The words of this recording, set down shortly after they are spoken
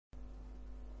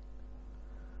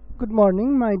Good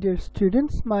morning, my dear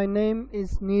students. My name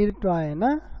is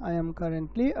Twayna. I am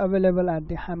currently available at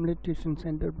the Hamlet Tuition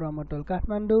Center, Brahmatol,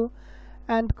 Kathmandu,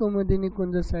 and Kumudini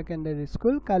Kunja Secondary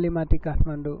School, Kalimati,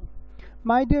 Kathmandu.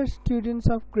 My dear students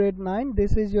of grade 9,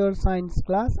 this is your science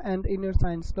class, and in your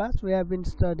science class, we have been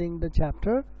studying the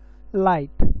chapter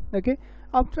light. Okay.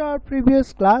 After our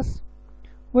previous class,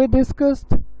 we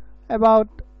discussed about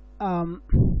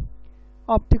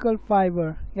optical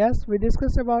fiber. Yes, we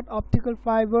discussed about optical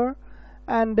fiber,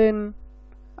 and then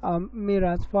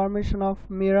mirrors, formation of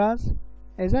mirrors,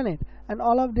 isn't it? And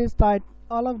all of these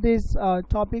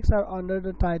topics are under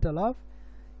the title of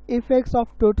effects of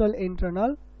total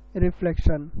internal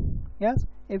reflection. Yes,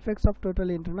 effects of total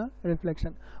internal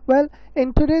reflection. Well,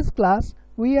 in today's class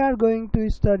we are going to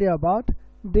study about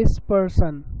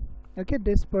dispersion. Okay,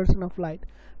 dispersion of light.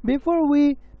 Before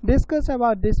we discuss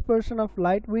about dispersion of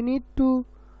light, we need to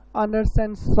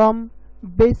understand some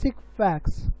basic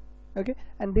facts. Okay,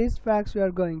 and these facts we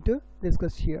are going to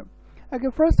discuss here. Okay,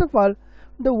 first of all,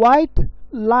 the white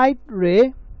light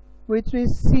ray which we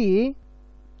see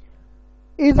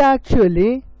is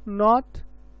actually not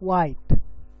white.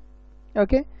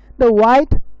 Okay, the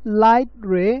white light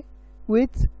ray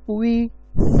which we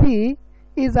see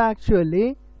is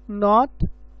actually not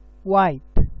white.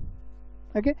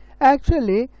 Okay,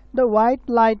 actually the white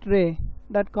light ray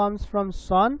that comes from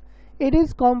sun, it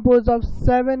is composed of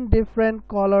 7 different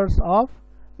colors of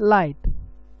light.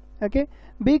 Okay,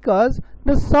 because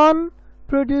the sun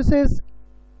produces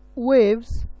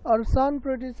waves, or sun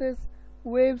produces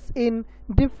waves in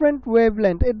different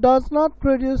wavelength. It does not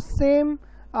produce same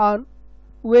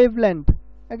wavelength.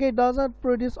 Okay, it does not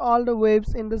produce all the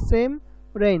waves in the same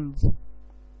range.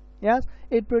 Yes,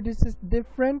 it produces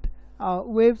different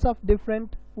waves of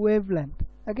different wavelength.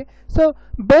 Okay, so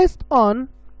based on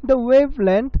the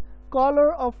wavelength,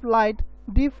 color of light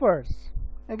differs.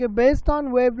 Okay, based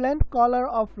on wavelength, color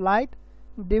of light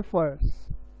differs.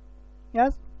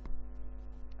 Yes,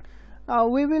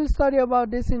 we will study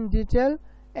about this in detail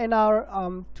in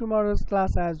our tomorrow's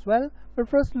class as well. But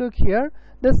first look here,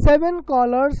 the 7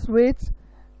 colors which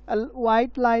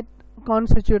white light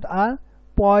constitute are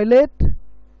violet,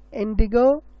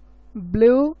 indigo,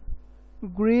 blue,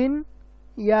 green,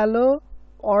 yellow,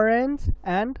 orange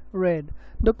and red.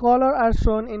 The color are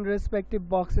shown in respective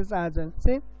boxes as well.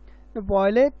 See, the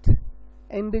violet,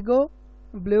 indigo,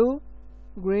 blue,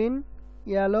 green,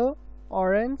 yellow,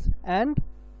 orange and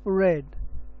red.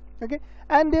 Okay,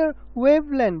 and their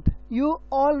wavelength, you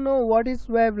all know what is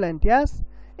wavelength. Yes,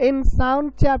 in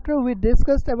sound chapter we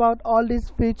discussed about all these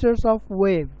features of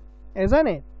wave, isn't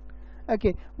it?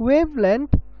 Okay,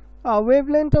 wavelength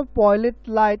of violet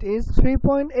light is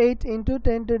 3.8 into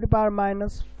 10 to the power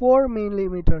minus 4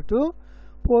 millimeter to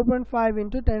 4.5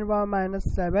 into 10 to the power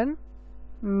minus 7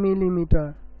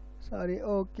 millimeter. Sorry,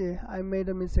 okay, I made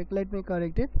a mistake. Let me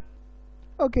correct it.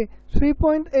 Okay,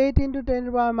 3.8 into 10 to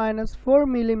the power minus 4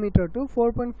 millimeter to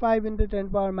 4.5 into 10 to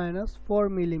the power minus 4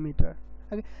 millimeter.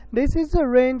 Okay, this is the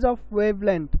range of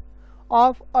wavelength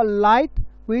of a light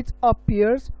which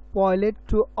appears violet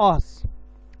to us.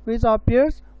 Which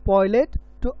appears violet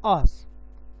to us.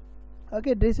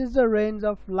 Okay, this is the range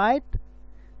of light.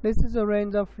 This is the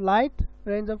range of light,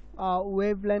 range of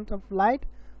wavelength of light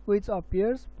which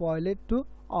appears violet to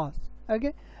us.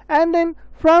 Okay, and then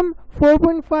from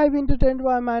 4.5 into 10 to the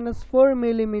power minus 4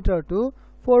 millimeter to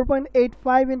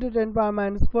 4.85 into 10 to the power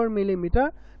minus 4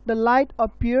 millimeter, the light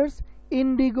appears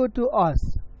indigo to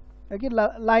us. Okay,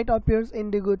 light appears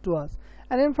indigo to us.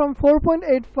 And then from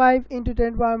 4.85 into 10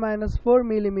 to the power minus 4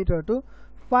 millimeter to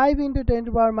 5 into 10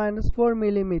 to the power minus 4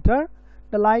 millimeter,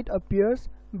 the light appears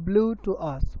blue to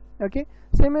us. Okay,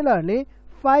 similarly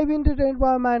 5 into 10 to the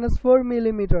power minus 4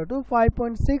 millimeter to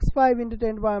 5.65 into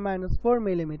 10 to the power minus 4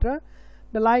 millimeter,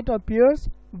 the light appears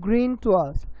green to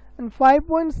us. And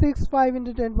 5.65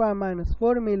 into 10 to the power minus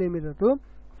 4 millimeter to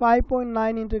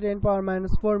 5.9 into 10 to the power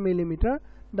minus 4 millimeter,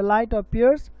 the light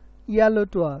appears yellow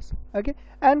to us. Okay,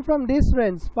 and from this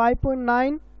range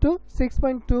 5.9 to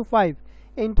 6.25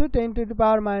 into 10 to the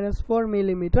power minus 4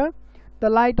 millimeter, the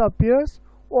light appears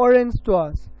orange to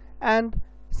us. And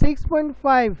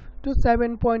 6.5 to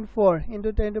 7.4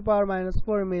 into 10 to the power minus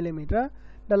 4 millimeter,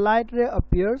 the light ray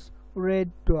appears red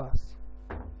to us.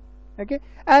 Okay,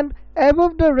 and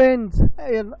above the range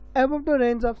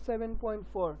of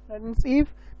 7.4, that means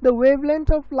if the wavelength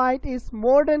of light is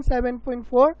more than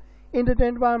 7.4 into 10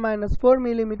 to the power minus 4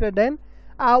 millimeter, then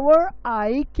our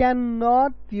eye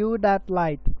cannot view that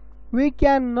light. We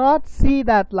cannot see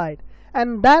that light,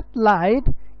 and that light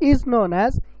is known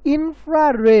as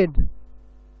infrared.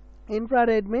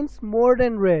 Infrared means more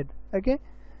than red. Okay,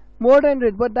 more than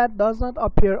red, but that does not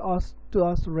appear to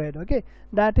us red. Okay,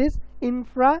 that is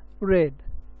infrared.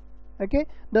 Okay,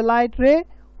 the light ray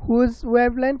whose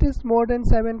wavelength is more than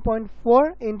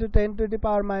 7.4 into 10 to the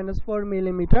power minus 4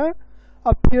 millimeter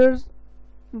does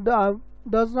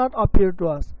not appear to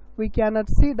us. We cannot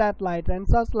see that light, and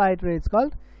such light ray is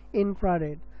called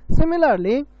infrared.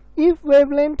 Similarly, if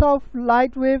wavelength of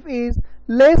light wave is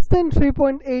less than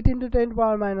 3.8 into 10 to the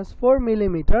power minus 4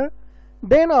 millimeter,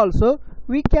 then also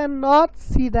we cannot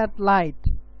see that light.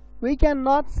 We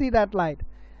cannot see that light,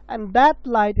 and that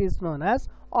light is known as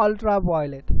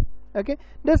ultraviolet. Okay,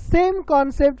 the same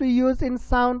concept we use in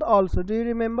sound also. Do you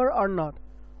remember or not?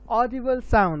 Audible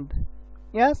sound.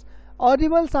 Yes,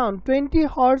 audible sound, 20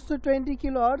 hertz to 20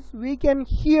 kilohertz, we can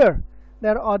hear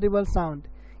their audible sound.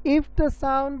 If the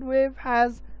sound wave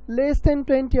has less than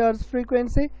 20 hertz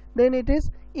frequency, then it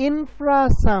is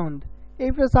infrasound.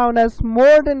 If the sound has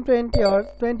more than 20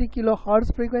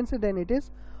 kilohertz frequency, then it is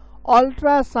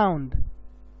ultrasound.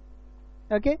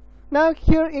 Okay, now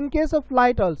here in case of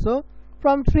light also,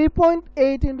 from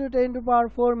 3.8 into 10 to the power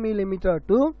 4 millimeter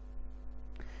to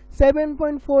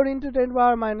 7.4 into 10 to the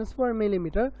power minus 4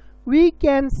 millimeter, we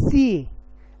can see,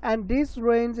 and this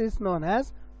range is known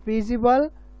as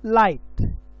visible light.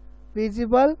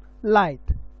 Visible light.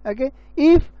 Okay,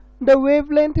 if the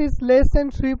wavelength is less than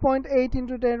 3.8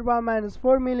 into 10 to the power minus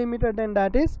 4 millimeter, then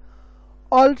that is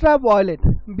ultraviolet,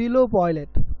 below violet.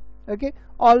 Okay,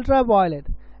 ultraviolet.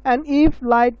 And if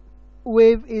light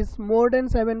wave is more than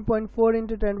 7.4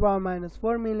 into 10 to the power minus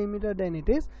 4 millimeter, then it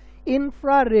is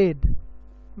infrared,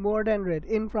 more than red,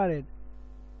 infrared.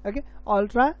 Okay,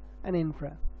 ultra and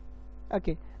infra.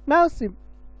 Okay, now see,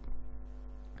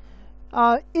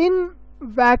 in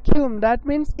vacuum, that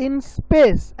means in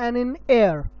space and in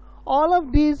air, all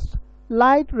of these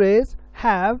light rays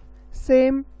have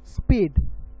same speed.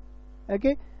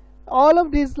 Okay, all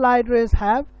of these light rays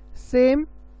have same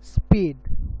speed.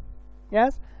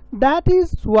 Yes, that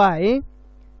is why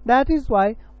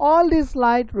all these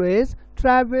light rays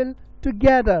travel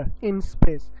together in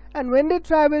space, and when they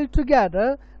travel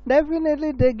together,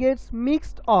 definitely they get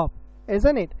mixed up,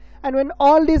 isn't it? And when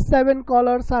all these 7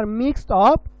 colors are mixed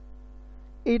up,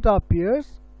 it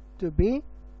appears to be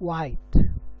white.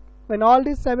 When all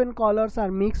these 7 colors are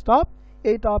mixed up,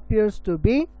 it appears to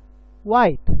be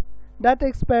white. That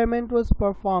experiment was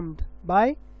performed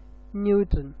by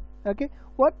Newton. Okay,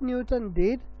 what Newton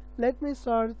did, let me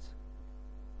search.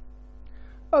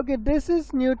 Okay, this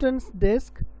is Newton's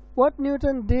disc. What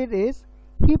Newton did is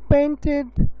he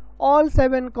painted all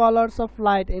 7 colors of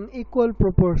light in equal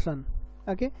proportion.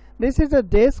 Okay, this is a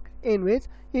disc in which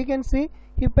you can see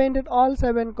he painted all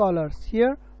 7 colors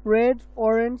here: red,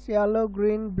 orange, yellow,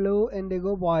 green, blue,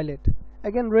 indigo, violet.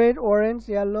 Again, red, orange,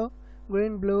 yellow,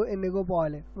 green, blue, indigo,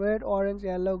 violet. Red, orange,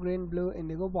 yellow, green, blue,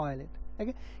 indigo, violet.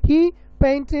 Okay, he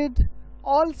painted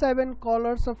all 7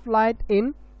 colors of light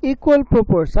in equal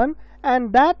proportion,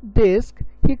 and that disc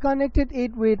he connected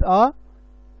it with a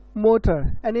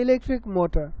motor, an electric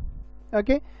motor.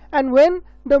 Okay, and when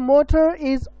the motor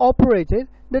is operated,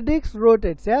 the disc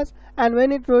rotates. Yes, and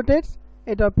when it rotates,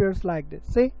 it appears like this.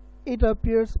 See, it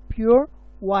appears pure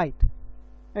white.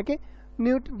 Okay,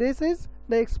 this is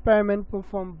the experiment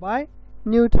performed by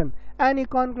Newton, and he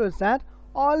concludes that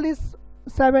all these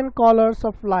 7 colors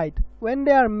of light, when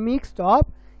they are mixed up,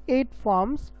 it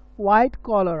forms white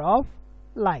color of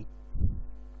light.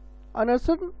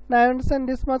 Understood? Now understand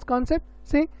this much concept.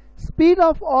 See, speed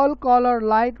of all color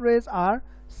light rays are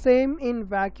same in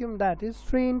vacuum, that is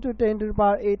 3 into 10 to the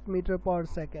power 8 meter per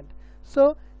second.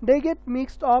 So they get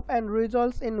mixed up and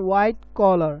results in white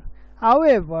color.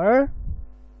 However,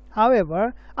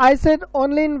 I said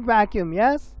only in vacuum.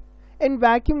 Yes, in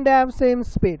vacuum they have same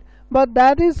speed, but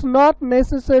that is not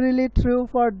necessarily true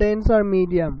for denser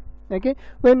medium. Okay,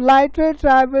 when light ray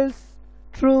travels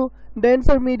through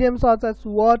denser medium such as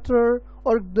water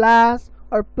or glass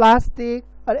or plastic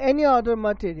or any other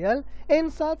material, in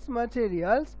such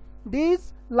materials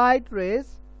these light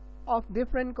rays of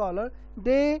different color,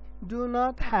 they do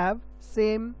not have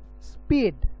same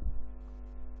speed.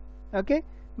 Okay,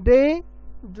 they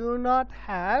do not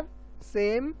have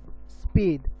same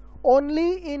speed.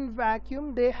 Only in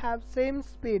vacuum they have same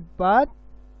speed, but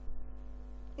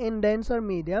in denser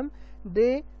medium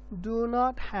they do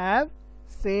not have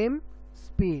same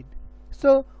speed.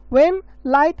 So when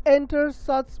light enters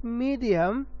such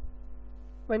medium,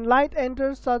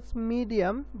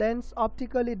 dense,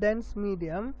 optically dense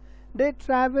medium, they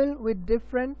travel with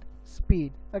different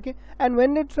speed. Okay, and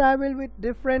when they travel with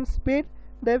different speed,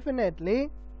 definitely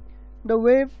the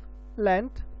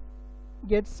wavelength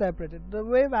gets separated. The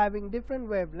wave having different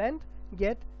wavelength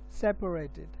get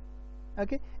separated.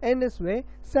 Okay, in this way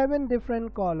 7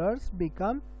 different colors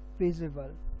become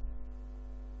visible.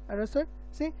 Understood?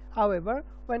 See, however,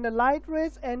 when the light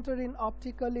rays enter in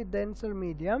optically denser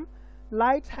medium,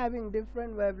 lights having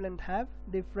different wavelength have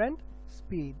different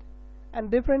speed,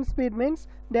 and different speed means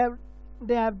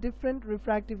they have different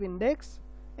refractive index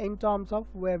in terms of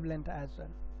wavelength as well.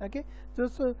 Okay,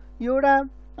 so एउटा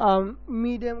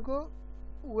medium को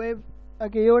wave,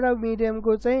 okay, एउटा medium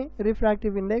को चाहिँ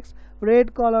refractive index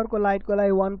red color को light को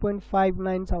लागि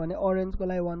 1.59 छ भने orange को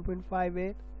लागि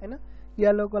 1.58 हैन,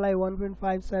 yellow को लागि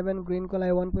 1.57, green को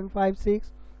लागि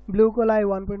 1.56, blue को लागि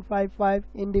 1.55,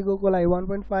 indigo को लागि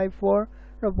 1.54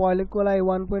 र violet को लागि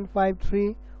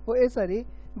 1.53 हो। यसरी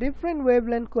different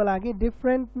wavelength को लागि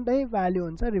different नै value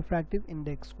हुन्छ refractive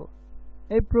index को।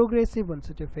 ए प्रोग्रेसिभ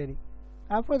हुन्छ त्यो फेरि,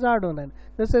 आफै जाड हुँदैन।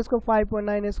 जस्तो यसको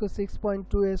 5.9, यसको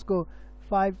 6.2, यसको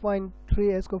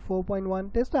 5.3, यसको 4.1,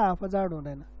 त्यस्तो आफै जाड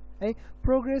हुँदैन है,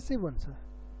 प्रोग्रेसिभ हुन्छ।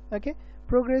 ओके,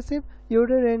 प्रोग्रेसिभ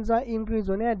एउटै रेन्जमा इन्क्रिज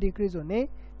हुने या डिक्रिज हुने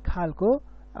खालको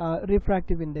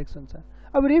रिफ्र्याक्टिभ इन्डेक्स हुन्छ।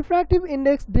 अब रिफ्र्याक्टिभ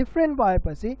इन्डेक्स डिफ्रेन्ट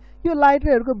भएपछि यो लाइट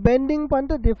रेहरूको बेन्डिङ पनि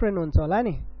त डिफ्रेन्ट हुन्छ होला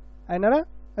नि, हैन र?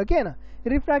 ओके हैन,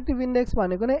 रिफ्र्याक्टिभ इन्डेक्स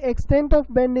भनेको नै एक्सटेन्ट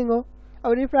अफ बेन्डिङ हो।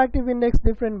 अब रिफ्र्याक्टिभ इन्डेक्स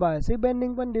डिफ्रेन्ट भएपछि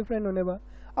बेन्डिङ पनि डिफ्रेन्ट हुने भयो।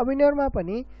 अब यिनीहरुमा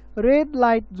पनि रेड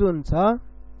लाइट जुन छ,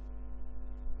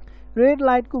 रेड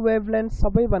लाइटको वेभलेन्थ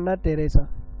सबैभन्दा धेरै छ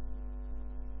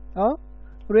हो,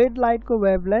 रेड लाइटको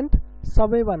वेभलेन्थ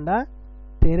सबैभन्दा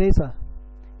धेरै छ।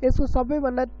 यसको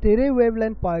सबैभन्दा धेरै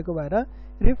वेभलेन्थ भएको भएर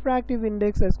रिफ्र्याक्टिभ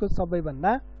इन्डेक्स यसको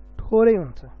सबैभन्दा थोरै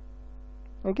हुन्छ।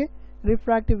 ओके,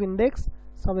 रिफ्र्याक्टिभ इन्डेक्स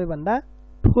सबैभन्दा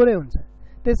थोरै हुन्छ।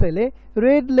 त्यसैले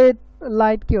रेड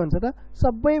लाइट के हुन्छ त,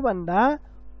 सबैभन्दा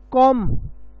कम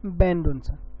बेन्ड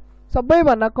हुन्छ।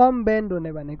 सबैभन्दा कम बेन्ड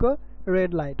हुने भनेको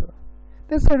रेड लाइट हो।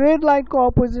 त्यसै रेड लाइटको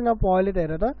अपोजिटमा भयोलेट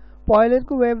हेर त,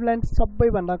 भयोलेटको वेभलेन्थ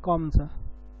सबैभन्दा कम छ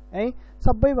है,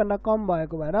 सबैभन्दा कम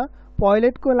भएको भएर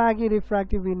भयोलेटको लागि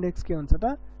रिफ्र्याक्टिभ इन्डेक्स के हुन्छ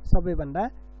त, सबैभन्दा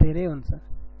धेरै हुन्छ।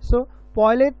 सो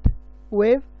भयोलेट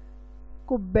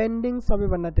वेभको बेन्डिङ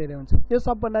सबैभन्दा धेरै हुन्छ, यो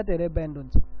सबभन्दा धेरै बेन्ड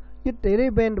हुन्छ। यो धेरै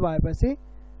बेन्ड भएपछि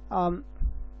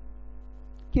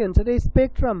के हुन्छ त,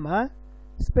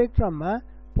 स्पेक्ट्रममा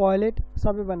भयोलेट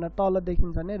सबैभन्दा तल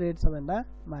देखिन्छ भने रेड सबैभन्दा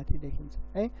माथि देखिन्छ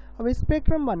है। अब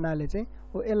स्पेक्ट्रम भन्नाले चाहिँ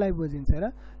हो यसलाई बुझिन्छ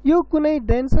र, यो कुनै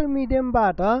डेन्सर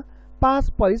मिडियमबाट पास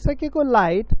भइसकेको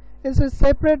लाइट यसरी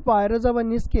सेपरेट भएर जब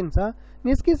निस्किन्छ,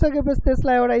 निस्किसकेपछि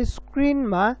त्यसलाई एउटा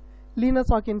स्क्रिनमा लिन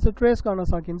सकिन्छ, ट्रेस गर्न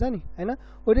सकिन्छ नि हैन।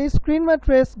 हो त्यो स्क्रिनमा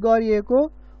ट्रेस गरिएको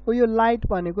हो यो लाइट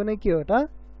भनेको नै के हो त,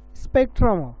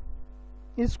 स्पेक्ट्रम हो।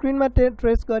 स्क्रिनमा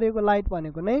ट्रेस गरिएको लाइट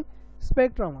भनेको नै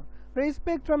स्पेक्ट्रम हो। र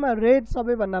स्पेक्ट्रममा रेड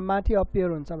सबैभन्दा माथि अपियर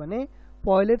हुन्छ भने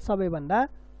भयोलेट सबैभन्दा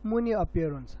मुनि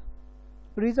अपियर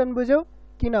हुन्छ। रिजन बुझ्यौ?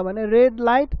 किनभने रेड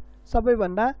लाइट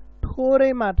सबैभन्दा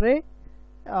थोरै मात्रै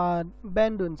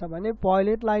बेन्ड हुन्छ भने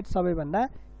भयोलेट लाइट सबैभन्दा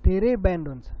धेरै बेन्ड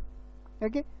हुन्छ।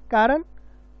 ओके, कारण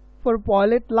फर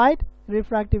भयोलेट light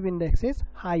refractive index is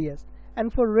highest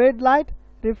and for red light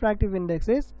refractive index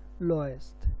is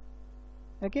lowest.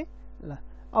 Okay ल,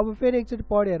 अब फेरि एकचोटि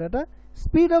पढ्यो हेर त,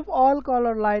 speed of all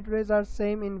color light rays are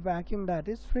same in vacuum, that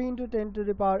is 3 into 10 to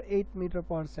the power 8 meter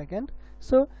per second.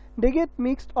 So they get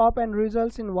mixed up and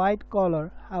results in white color.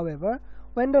 However,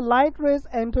 when the light rays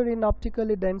enter in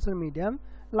optically denser medium,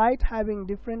 light having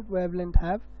different wavelength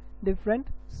have different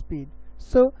speed.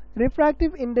 So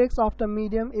refractive index of the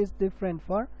medium is different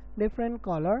for different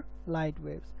color light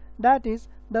waves. That is,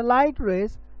 the light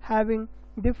rays having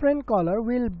different color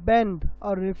will bend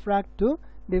or refract to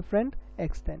different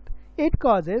extent. It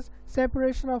causes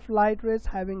separation of light rays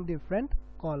having different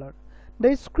color.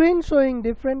 The screen showing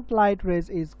different light rays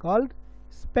is called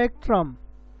spectrum.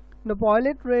 The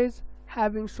violet rays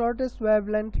having shortest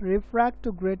wavelength refract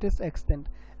to greatest extent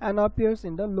and appears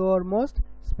in the lowermost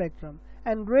spectrum,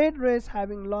 and red rays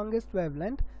having longest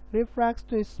wavelength refracts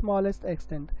to its smallest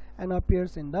extent and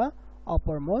appears in the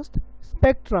uppermost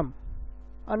spectrum.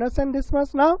 Understand this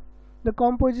much now? The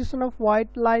composition of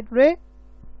white light ray.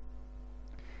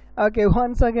 Okay,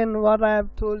 once again what I have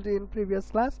told you in previous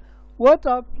class, what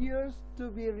appears to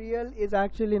be real is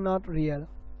actually not real.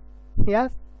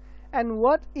 Yes, and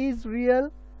what is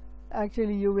real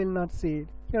actually you will not see it.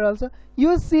 Here also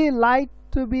you see light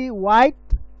to be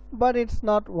white, but it's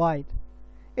not white.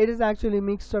 It is actually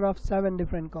mixture of 7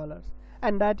 different colors,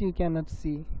 and that you cannot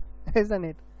see, isn't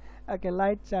it? Okay,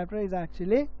 light chapter is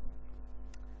actually,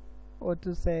 what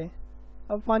to say,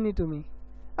 funny to me.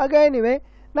 Okay, anyway,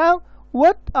 now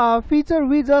what feature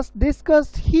we just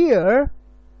discussed here,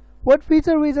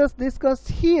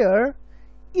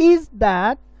 is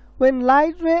that when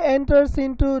light ray enters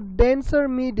into denser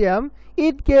medium,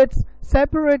 it gets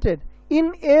separated in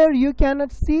air you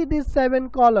cannot see these 7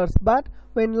 colors, but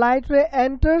when light ray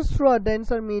enters through a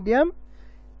denser medium,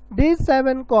 these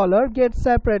 7 colors get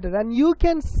separated and you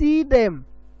can see them.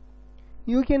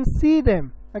 You can see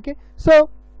them. Okay, so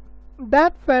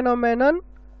that phenomenon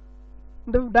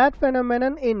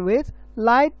in which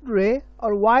light ray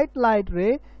or white light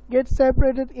ray gets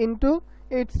separated into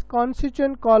its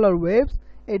constituent color waves,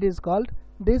 it is called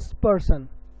dispersion.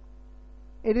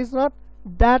 It is not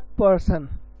that person,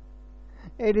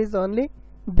 it is only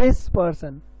this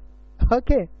person.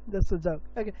 Okay, just a joke.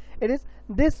 Okay, it is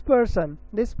dispersion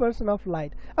of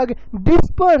light. Okay,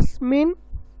 disperse means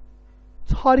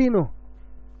chharinu.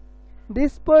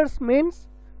 Disperse means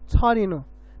chharinu.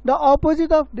 The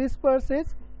opposite of disperse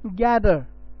is gather,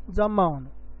 जम्मा हुनु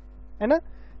हैन.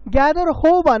 Gather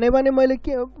हो भने मैले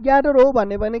के gather हो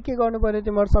भने के गर्नु पर्यो,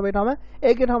 तिम्रो सबै ठाउँमा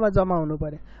एकै ठाउँमा जम्मा हुनु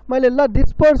पर्यो. मैले ल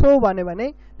डिस्पर्स हो भने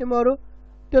तिमीहरु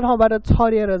त्यो ठाउँबाट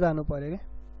छरिएर जानु पर्यो के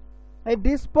है.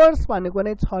 डिस्पर्स भनेको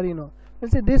नै छरिनु.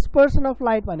 त्यसै डिस्पर्सन अफ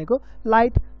लाइट भनेको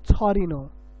लाइट छरिनु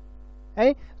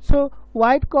है. सो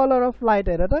व्हाइट कलर अफ लाइट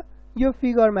हेर त यो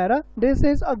फिगरमा हेर. This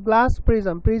is a glass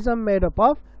prism made up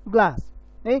of glass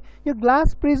है. यो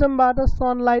ग्लास प्रिजमबाट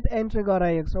सनलाइट एन्ट्री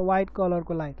गराएको छ, व्हाइट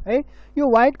कलरको लाइट है. यो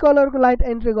व्हाइट कलरको लाइट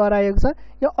एन्ट्री गराएको छ.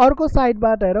 यो अर्को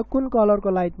साइडबाट हेर कुन कलरको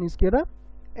लाइट निस्किएर,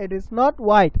 it is not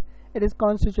white, it is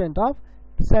constituent of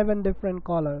 7 different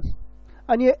colours.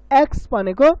 अनि यो एक्स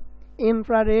भनेको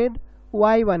इन्फ्रारेड,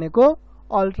 वाई भनेको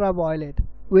अल्ट्राभायोलेट,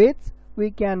 which we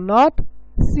can nut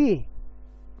C.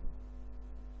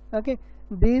 Okay,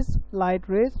 these light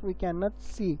rays we cannot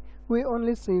see, we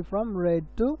only see from red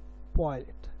to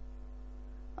violet.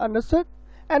 Understood?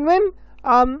 And when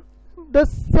the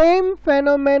same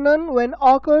phenomenon when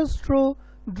occurs through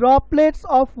droplets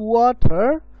of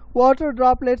water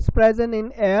droplets present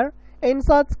in air, in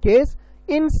such case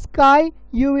in sky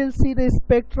you will see the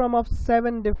spectrum of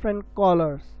 7 different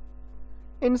colors.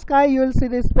 In sky you will see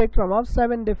the spectrum of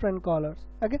 7 different colors.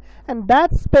 Okay, and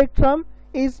that spectrum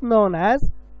is known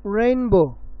as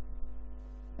rainbow.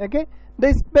 Okay,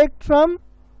 the spectrum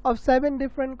of 7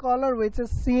 different color which is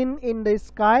seen in the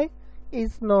sky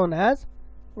is known as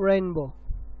rainbow.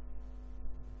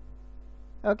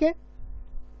 Okay,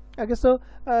 so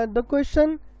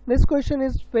this question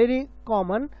is very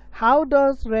common. How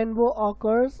does rainbow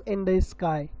occurs in the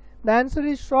sky? The answer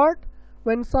is short.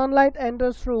 When sunlight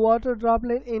enters through water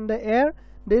droplet in the air,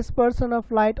 dispersion of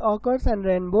light occurs and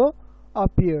rainbow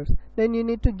appears. Then you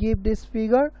need to give this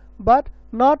figure, but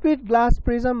not with glass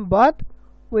prism but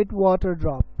with water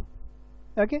drop.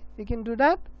 Okay, you can do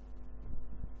that.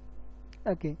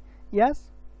 Okay,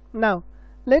 yes. Now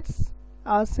let's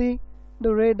see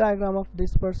the ray diagram of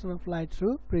dispersion of light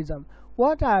through prism.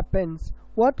 What happens,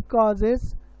 what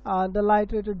causes the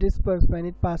light ray to disperse when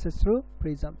it passes through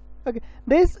prism? Okay,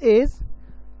 this is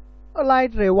a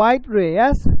light ray, white ray.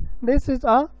 Yes, this is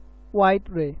a white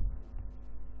ray.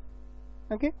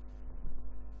 Okay,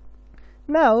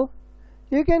 now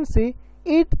you can see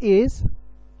it is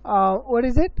what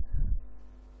is it,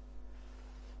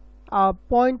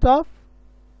 point of,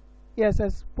 yes,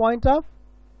 as point of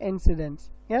incidence.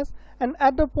 Yes, and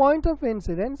at the point of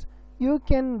incidence you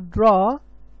can draw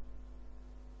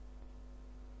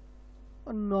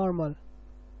a normal,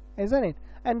 isn't it?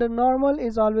 And the normal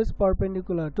is always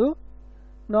perpendicular to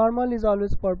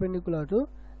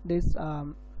this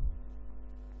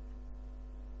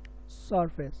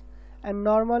surface, and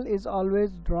normal is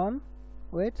always drawn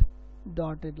with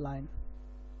dotted line.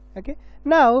 Okay,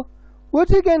 now what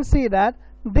you can see that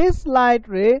this light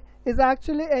ray is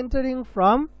actually entering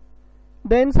from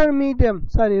rarer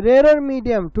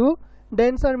medium to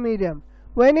denser medium.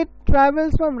 When it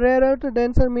travels from rarer to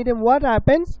denser medium, what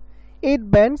happens? It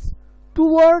bends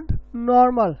toward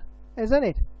normal, isn't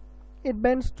it? It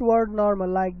bends toward normal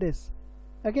like this.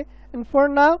 Okay, and for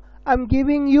now I'm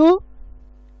giving you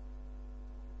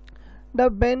the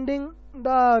bending,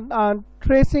 the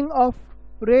tracing of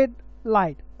red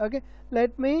light. Okay,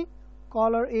 let me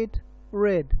color it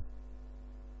red.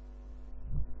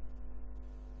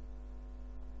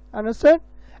 Understood?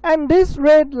 And this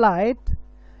red light,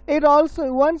 it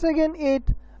also once again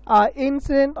it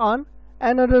incident on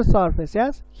another surface.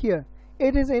 Yes, here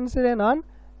it is incident on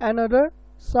another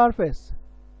surface.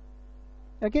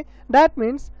 Okay, that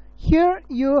means here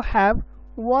you have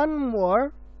one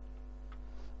more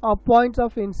point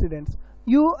of incidence.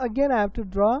 You again have to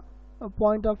draw a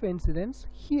point of incidence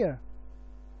here.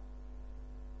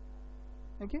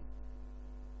 Okay,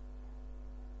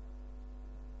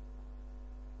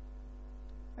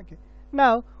 okay,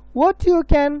 now what you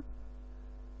can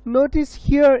notice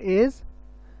here is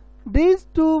these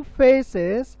two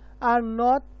faces are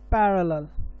not parallel.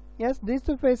 Yes, these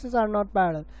two faces are not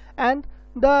parallel, and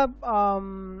the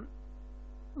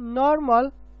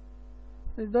normal,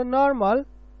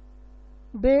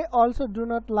 they also do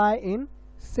not lie in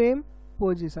same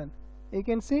position. You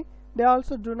can see they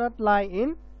also do not lie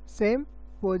in same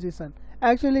position.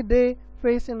 Actually, they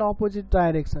face in opposite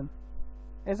direction,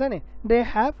 isn't it? They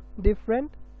have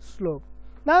different slope.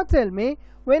 Now tell me,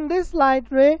 when this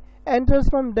light ray enters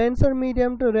from denser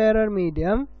medium to rarer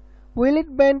medium, will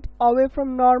it bend away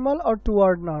from normal or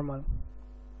toward normal?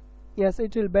 Yes,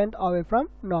 it will bend away from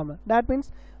normal. That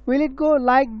means, will it go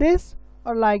like this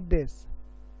or like this?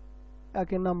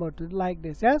 Okay, number 2, like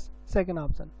this. Yes, second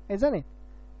option, isn't it?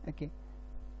 Okay.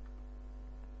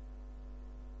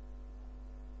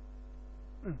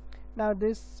 Now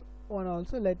this one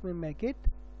also, let me make it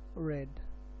red.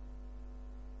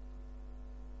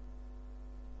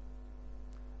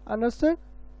 Understood?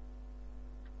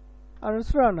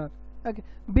 Understood or not? Okay.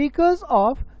 Because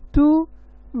of two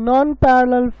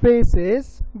non-parallel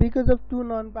faces,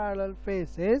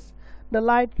 the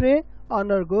light ray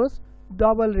undergoes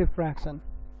double refraction.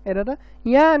 हेर त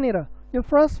यहाँनिर यो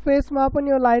first फेसमा पनि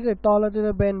यो light रे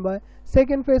तलतिर band भयो,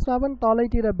 second फेसमा पनि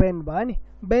तलैतिर band भयो नि,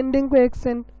 बेन्डिङको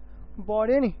accent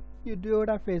बढ्यो नि यो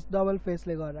दुईवटा फेस डबल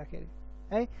फेसले गर्दाखेरि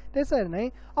है। त्यसरी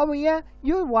नै अब यहाँ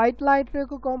यो व्हाइट लाइट रे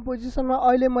को कम्पोजिसनमा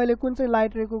अहिले मैले कुन चाहिँ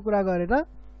लाइट रे को कुरा गरे त?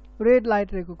 रेड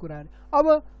लाइट रे को कुरा गरे।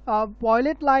 अब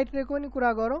भोइलेट लाइट रे को नि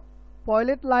कुरा गरौँ।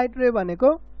 भोइलेट लाइट रे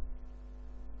भनेको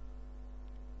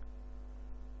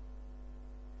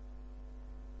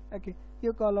ओके,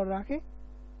 यो कलर राखे,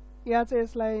 यहाँ चाहिँ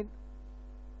यसलाई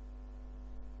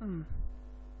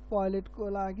भोइलेट को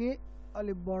लागि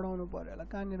अलि बढाउनु पर्यो होला,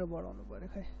 कहाँनिर बढाउनु पर्यो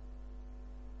खै?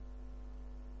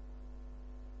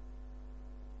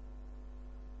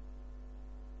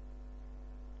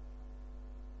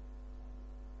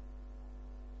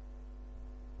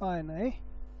 पाएन है,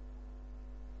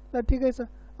 ल ठिकै छ।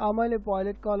 अब मैले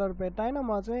भोइलेट कलर भेटाएन,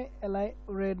 म चाहिँ यसलाई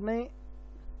रेड नै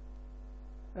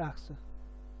राख्छु,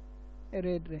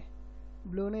 रेड रे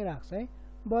ब्लू नै राख्छु है।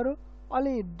 बरु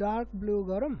अलि डार्क ब्लू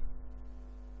गरौँ,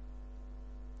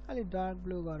 अलि डार्क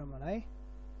ब्लू गरौँ होला है,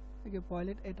 कि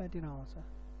भोइलेट यतातिर आउँछ।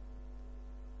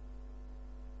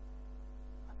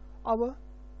 अब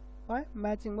है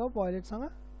म्याचिङ भयो भोइलेटसँग,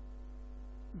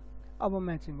 अब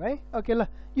म्याचिङ भयो है। ओके ल,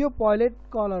 यो भोइलेट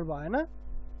कलर भएन,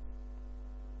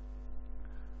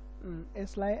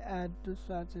 यसलाई एड टु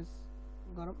स्वाचेस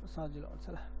गरौँ, सजिलो हुन्छ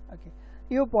ल। ओके,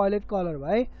 यो भोइलेट कलर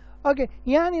भयो है। ओके,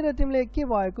 यहाँनिर तिमीले के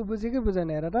भएको बुझ्यो कि बुझेन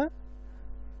हेर त?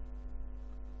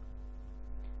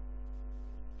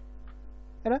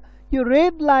 हेर, यो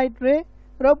रेड लाइट रे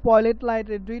र भोइलेट लाइट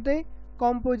रे दुईटै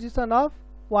कम्पोजिसन अफ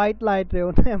व्हाइट लाइट रे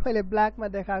हो। मैले ब्ल्याकमा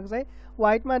देखाएको चाहिँ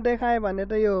व्हाइटमा देखाएँ भने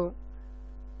त यो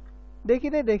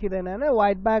देखिँदै देखिँदैन हैन,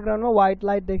 व्हाइट ब्याकग्राउन्डमा व्हाइट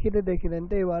लाइट देखिँदैन,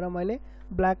 त्यही भएर मैले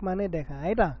ब्ल्याकमा नै देखाएँ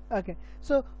है त। ओके,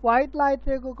 सो व्हाइट लाइट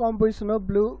रे को कम्पोजिसन हो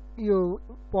ब्लू, यो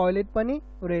भोइलेट पनि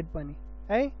रेड पनि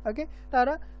है। ओके,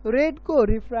 तर रेड को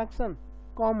रिफ्र्याक्सन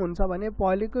कम हुन्छ भने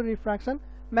भोइलेट को रिफ्र्याक्सन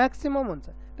म्याक्सिमम हुन्छ।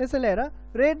 त्यसैले हेर,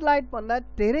 रेड लाइट भन्दा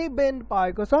धेरै बेन्ड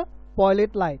भएको छ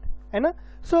भोइलेट लाइट हैन।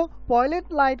 सो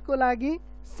भोइलेट लाइट को लागि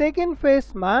सेकेन्ड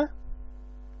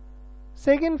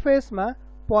फेसमा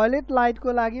भोइलेट लाइट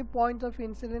को लागि पोइन्ट अफ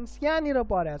इन्सिडेन्स यहाँनिर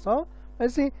परेको छ।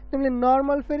 त्यसै तिमीले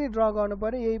नर्मल फेरि ड्र गर्नु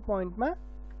पर्यो यही पोइन्टमा।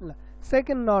 ल,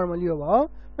 सेकेन्ड नर्मल यो भयो।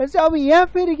 त्यसै अब यहाँ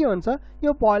फेरि के हुन्छ,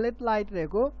 यो भोइलेट लाइट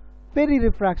रेको फेरि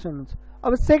रिफ्र्याक्सन हुन्छ।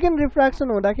 अब सेकेन्ड रिफ्र्याक्सन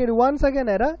हुँदाखेरि वान्स अगेन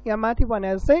हेर, यहाँ माथि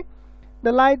भने जस्तै द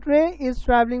लाइट रे is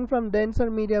travelling from denser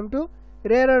medium to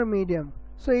rare medium,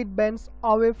 so it बेन्ड्स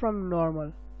away from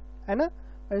normal हैन।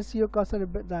 यो कसरी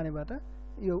जाने भयो त?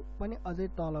 यो पनि अझै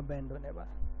तल बेन्ड हुने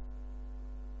भयो।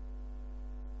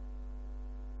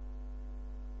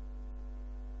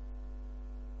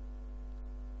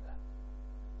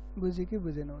 बुझ्यो कि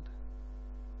बुझेनौ त?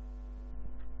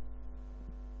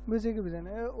 बुझ्यो कि बुझेन?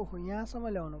 ओहो, यहाँसम्म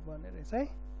ल्याउनु पर्ने रहेछ है।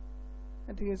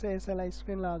 ठिकै छ, यसैलाई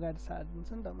स्क्रिनलाई अगाडि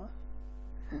सारिदिन्छु नि त म,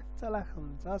 चलाक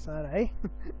हुन्छ सर है।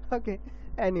 ओके,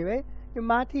 एनिवे यो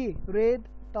माथि रेड,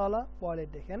 तल भोइलेट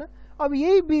देखेन। अब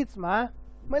यही बिचमा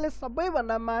मैले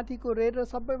सबैभन्दा माथिको रेड र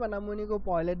सबैभन्दा मुनिको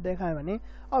भोइलेट देखाएँ भने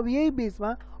अब यही बिचमा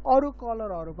अरू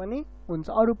कलरहरू पनि हुन्छ,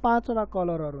 अरू 5 वटा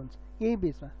कलरहरू हुन्छ यही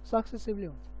बिचमा, सक्सेसिभली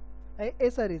हुन्छ है।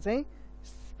 यसरी चाहिँ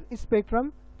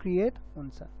स्पेक्ट्रम क्रिएट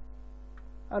हुन्छ।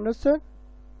 अन्डरस्टुड?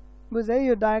 बुझ्यो?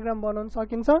 यो डायग्राम बनाउन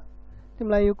सकिन्छ?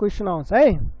 तिमीलाई यो क्वेसन आउँछ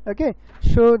है। Okay,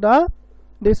 show the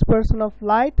dispersion of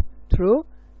light through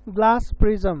glass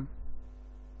prism.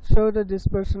 Show the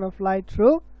dispersion of light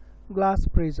through glass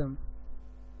prism.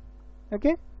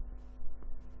 Okay,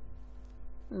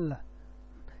 ल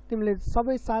तिमीले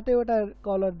सबै 7वटा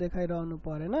कलर देखाइरहनु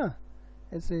परेन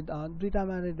यसरी दुईटा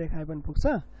मात्रै देखाए पनि पुग्छ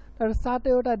तर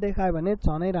सातैवटा देखायो भने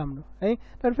झनै राम्रो है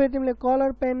तर फेरि तिमीले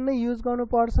कलर पेन नै युज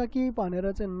गर्नुपर्छ कि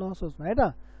भनेर चाहिँ नसोच्नु है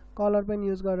त कलर पेन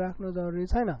युज गरेर राख्नु जरुरी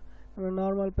छैन तिम्रो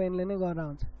नर्मल पेनले नै गर्दा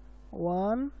हुन्छ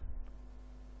 1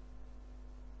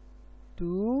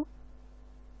 2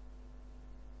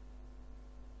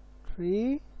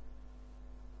 3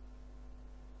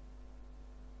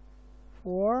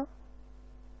 4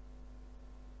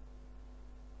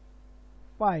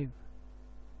 5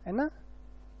 हैन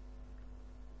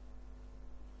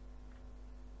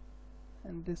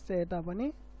and त्यस्तै यता पनि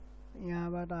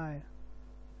यहाँबाट आयो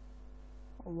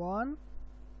 1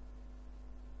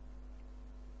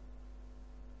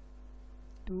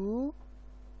 2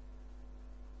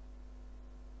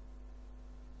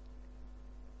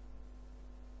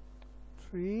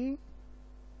 3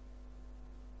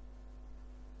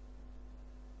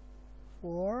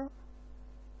 4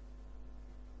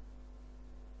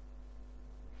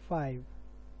 5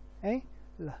 है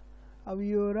ल अब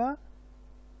यो र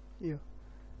यो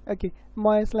ओके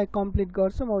म यसलाई कम्प्लिट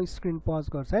गर्छु म स्क्रिन पज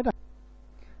गर्छु है त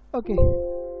ओके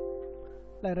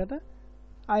ल हेर त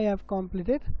आई हेभ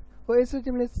कम्प्लिटेड हो यसरी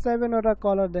तिमीले 7 वटा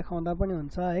कलर देखाउँदा पनि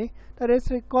हुन्छ है तर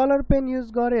यसरी कलर पेन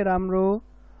युज गरे राम्रो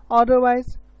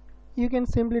अदरवाइज यु क्यान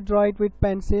सिम्पली ड्र इट विथ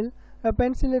पेन्सिल र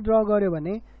पेन्सिलले ड्र गर्यो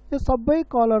भने यो सबै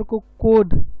कलरको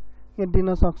कोड यहाँ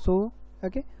दिन सक्छौ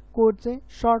ओके कोड चाहिँ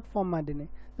सर्ट फर्ममा दिने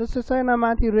जस्तो छैन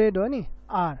माथि रेड हो नि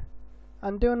आर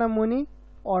अनि त्योभन्दा मुनि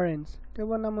orange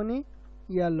त्योभन्दा मुनि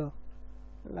येलो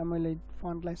ल मैले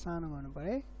फन्टलाई सानो गर्नु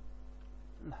पर्यो है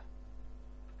ल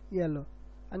येलो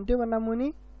अनि त्योभन्दा मुनि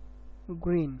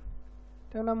ग्रीन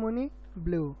त्योभन्दा मुनि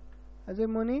ब्लू अझै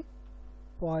मुनि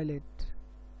violet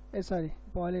ए सरी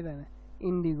violet हैन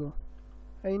इन्डिगो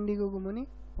र इन्डिगोको मुनि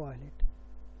violet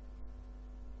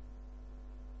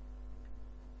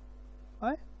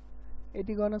है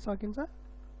यति गर्न सकिन्छ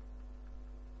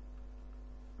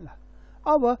ल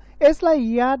अब यसलाई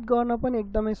याद गर्न पनि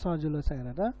एकदमै सजिलो छ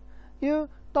हेर त यो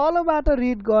तलबाट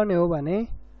रिड गर्ने हो भने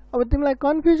अब तिमीलाई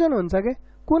कन्फ्युजन हुन्छ के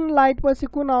कुन लाइट पछि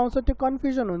कुन आउँछ त्यो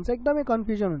कन्फ्युजन हुन्छ एकदमै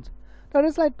कन्फ्युजन हुन्छ तर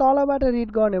यसलाई तलबाट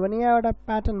रिड गर्ने हो भने यहाँ एउटा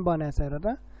प्याटर्न बनाएको छ हेर त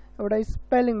एउटा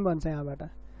स्पेलिङ बन्छ यहाँबाट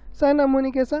सानो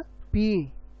मुनि के छ पी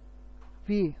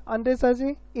भी अनि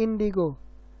त्यसपछि इन्डिगो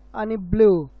अनि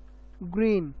blue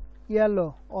green yellow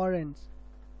orange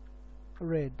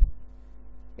red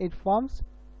it forms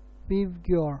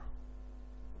figure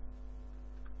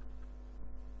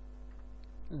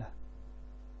ल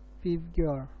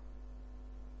figure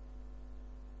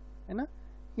हैन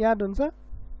याद हुन्छ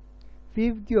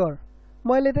figure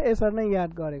मैले त यसरी नै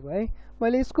याद गरेको है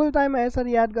मैले स्कुल टाइममा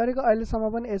यसरी याद गरेको अहिलेसम्म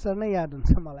पनि यसरी नै याद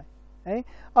हुन्छ मलाई है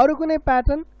अरु कुनै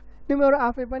प्याटर्न तिमीहरु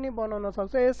आफै पनि बनाउन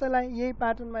सक्छौ यसैलाई यही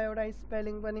प्याटर्नमा एउटा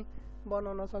स्पेलिङ पनि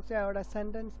बनाउन सक्छौ या एउटा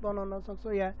सेन्टेन्स बनाउन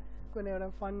सक्छौ या कुनै एउटा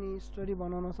फनी स्टोरी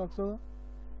बनाउन सक्छौ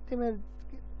तिमीहरु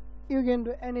यु can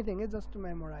do anything just to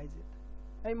memorise it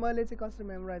है मैले चाहिँ कसरी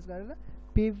मेमोराइज गरेर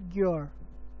figure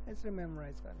यसरी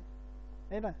मेमोराइज गरे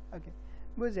है त ओके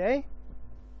बुझे है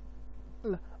ल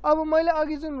अब मैले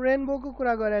अघि जुन रेनबोको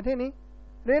कुरा गरेको थिए नि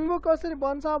रेनबो कसरी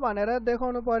बन्छ भनेर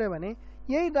देखाउनु पर्यो भने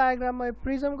यही डायग्राममा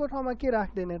प्रिजमको ठाउँमा के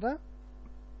राख्दिने त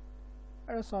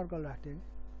एउटा सर्कल राख्दिने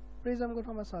प्रिजमको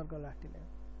ठाउँमा सर्कल राख्दिने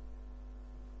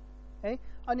है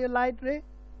अनि यो लाइट रे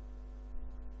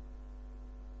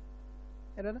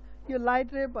हेर न यो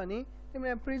लाइट रे पनि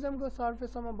तिमीले प्रिजमको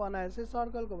सर्फेससम्म बनाएपछि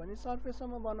सर्कलको भने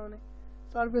सर्फेससम्म बनाउने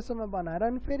सर्फेससम्म बनाएर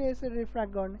अनि फेरि यसरी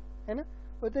रिफ्र्याक्ट गर्ने हैन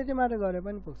हो त्यति मात्र गरे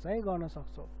पनि पुग्छ है गर्न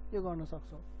सक्छौ यो गर्न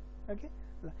सक्छौ ओके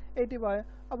ल यति भयो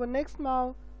अब नेक्स्टमा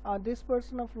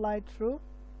dispersion of light through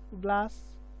glass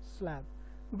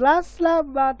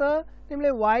slabबाट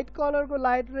तिमीले व्हाइट कलरको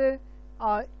लाइट रे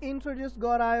इन्ट्रोड्युस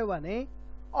गरायो भने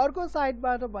अर्को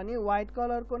साइडबाट पनि व्हाइट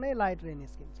कलरको नै लाइट रे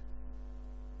निस्किन्छ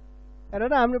हेर न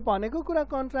हामीले भनेको कुरा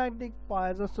कन्ट्राडिक्ट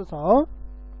भए जस्तो छ हो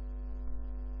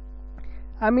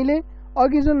हामीले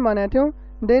अघि जुन भनेको थियौ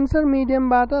डेन्सर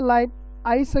मिडियमबाट लाइट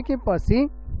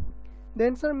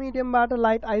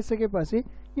आइसकेपछि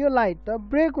यो लाइट त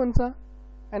ब्रेक हुन्छ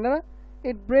हैन र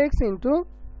it breaks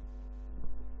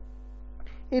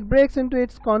into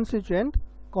its constituent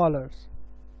colors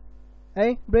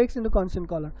है breaks into constituent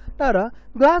color तर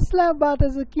ग्लास स्ल्याबबाट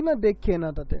चाहिँ किन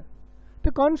देखिएन त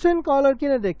त्यो constituent color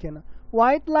किन देखिएन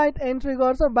व्हाइट लाइट एन्ट्री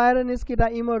गर्छ बाहिर निस्किदा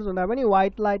इमर्ज हुँदा पनि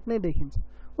व्हाइट लाइट नै देखिन्छ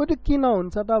हो त्यो किन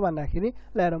हुन्छ त भन्दाखेरि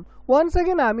ल हेरौं वन्स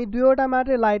अगेन हामी दुईवटा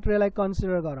मात्रै लाइट रेलाई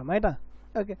कन्सिडर गरौँ है त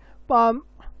ओके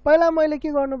पहिला मैले के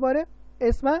गर्नु पर्यो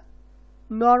यसमा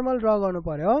नर्मल ड्रा गर्नु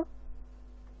पर्यो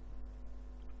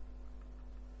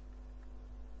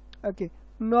ओके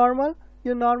नर्मल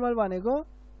यो नर्मल भनेको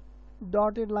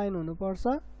डटेड लाइन हुनु पर्छ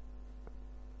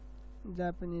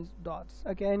Japanese dots.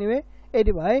 Okay, anyway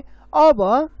यति भयो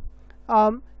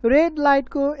अब रेड लाइट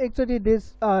को एकचोटी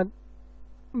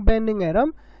बेन्डिङ हेरौं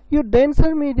यो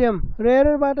डेन्सर मिडियम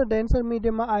रेयर बाट डेन्सर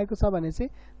मिडियम मा आएको छ भनेपछि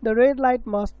the red light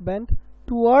must band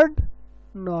toward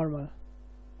normal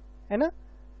Hahn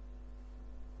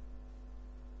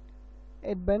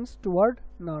it बेन्ड्स toward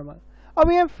normal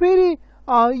अब यहाँ फेरि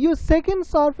यो सेकेन्ड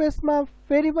सरफेस मा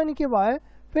फेरि पनि के भयो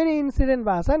फेरि इन्सिडेन्ट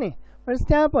भएको छ नि भनेपछि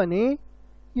त्यहाँ पनि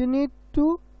यु need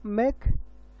to make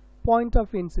point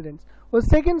of incidence हो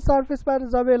सेकेन्ड सर्फेस बाट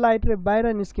जब यो लाइट रे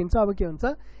बाहिर निस्किन्छ अब के हुन्छ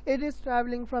it is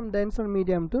travelling from denser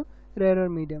medium to rare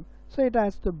medium so it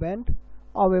has to band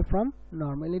away from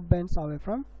normal it बेन्ड्स away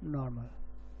from normal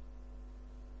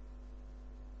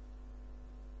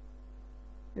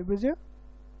यो बुझ्यो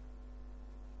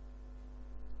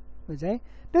बुझ्यो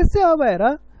त्यसै अब हेर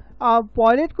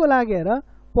पाइलेट को लागि हेर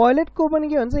पाइलेट को पनि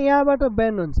के हुन्छ यहाँबाट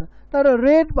बेन्ड हुन्छ तर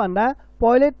रेड भन्दा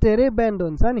पाइलेट धेरै बेन्ड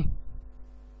हुन्छ नि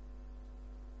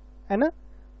हैन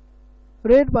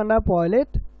रेड भन्दा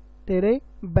पाइलेट धेरै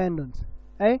बेन्ड हुन्छ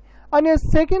है अनि यो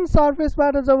सेकेन्ड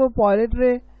सर्फेसबाट जब पाइलेट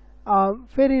रे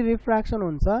फेरि रिफ्र्याक्सन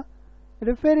हुन्छ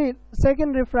र फेरि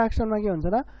सेकेन्ड रिफ्र्याक्सनमा के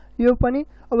हुन्छ र यो पनि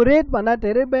अब रेड भन्दा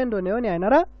धेरै बेन्ड हुने हो नि हैन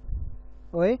र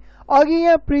हो है अघि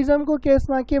यहाँ प्रिजमको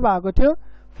केसमा के भएको थियो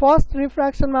फर्स्ट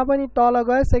रिफ्र्याक्सनमा पनि तल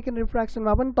गयो सेकेन्ड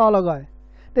रिफ्र्याक्सनमा पनि तल गयो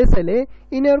त्यसैले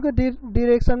यिनीहरुको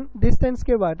डिरेक्सन डिस्टेन्स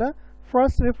के भयो त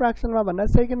फर्स्ट रिफ्र्याक्सनमा भन्दा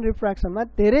सेकेन्ड रिफ्र्याक्सनमा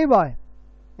धेरै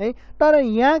भयो है तर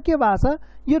यहाँ के भएको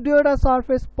छ यो दुईवटा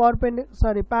सर्फेस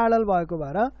प्यारलल भएको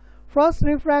भएर फर्स्ट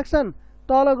रिफ्र्याक्सन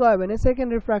तल गयो भने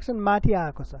सेकेन्ड रिफ्र्याक्सन माथि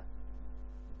आएको छ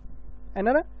हैन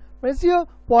र भनेपछि यो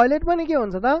पाइलेट पनि के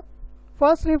हुन्छ त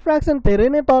फर्स्ट रिफ्र्याक्सन धेरै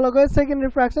नै तल गयो सेकेन्ड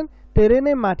रिफ्र्याक्सन धेरै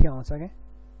नै माथि आउँछ है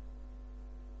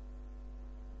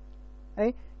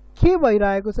के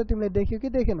भइरहेको छ तिमीले देख्यौ कि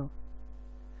देखेनौ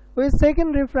यो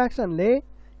सेकेन्ड रिफ्र्याक्सनले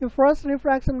यो फर्स्ट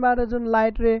रिफ्र्याक्सनबाट जुन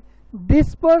लाइट रे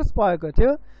डिस्पर्स भएको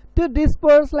थियो त्यो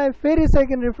डिस्पर्सलाई फेरि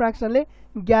सेकेन्ड रिफ्र्याक्सनले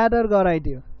ग्यादर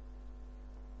गराइदियो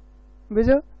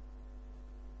बुझ्यौ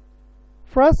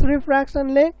फर्स्ट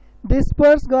रिफ्र्याक्सनले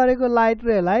डिस्पर्स गरेको लाइट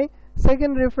रेलाई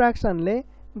सेकेन्ड रिफ्र्याक्सनले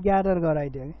ग्यादर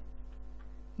गराइदियो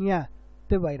यहाँ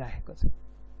त्यो भइरहेको छ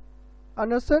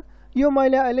अनुसार यो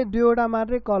मैले अहिले दुईवटा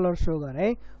मात्रै कलर शो गरे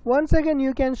है once again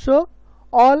you can show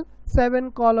all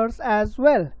 7 colors as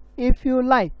well if you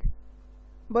like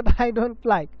but I don't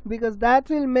like because that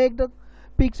will make the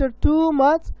picture too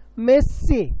much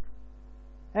messy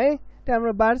है त्यो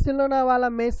हाम्रो बार्सिलोना वाला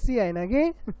मेस्सी हैन कि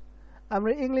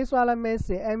हाम्रो इंग्लिश वाला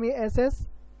मेस्सी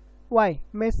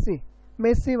MESSY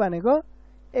मेस्सी भनेको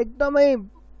एकदमै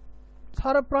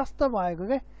छरप्रस्त भएको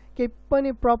के केही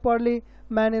पनि प्रपरली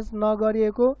म्यानेज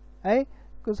नगरिएको है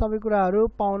सबै कुराहरु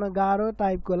पाउन गाह्रो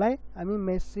टाइपकोलाई हामी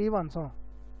मेस्सी भन्छौं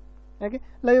ओके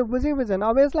ल यो बुझि बुझेन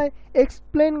अब यसलाई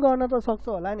एक्सप्लेन गर्न त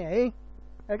सक्छौ होला नि है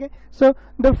okay so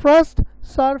the first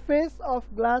surface of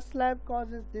glass slab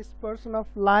causes dispersion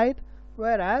of light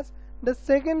whereas the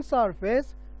second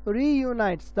surface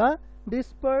reunites the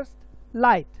dispersed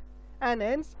light and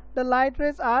hence the light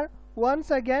rays are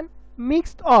once again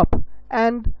mixed up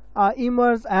and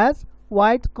emerge as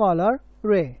white color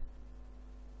ray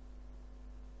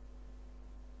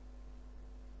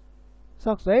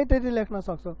सक्छ है त्यति लेख्न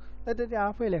सक्छौ ल त्यति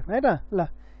आफै लेख्न है त ल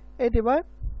यति भयो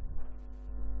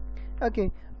okay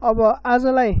अब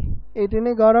आजलाई यति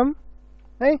नै गरौँ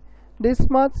है this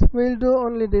much we'll do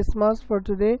only this much for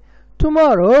today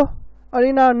tomorrow or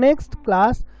in our next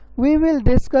class we will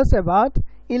discuss about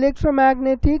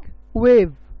electromagnetic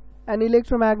wave and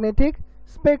electromagnetic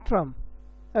spectrum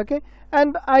okay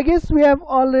and I guess we have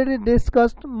already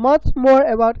discussed much more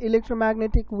about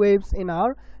electromagnetic waves in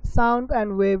our sound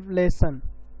and wave lesson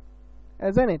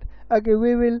isn't it okay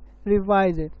we will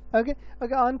revise it okay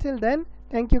until then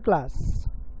thank you class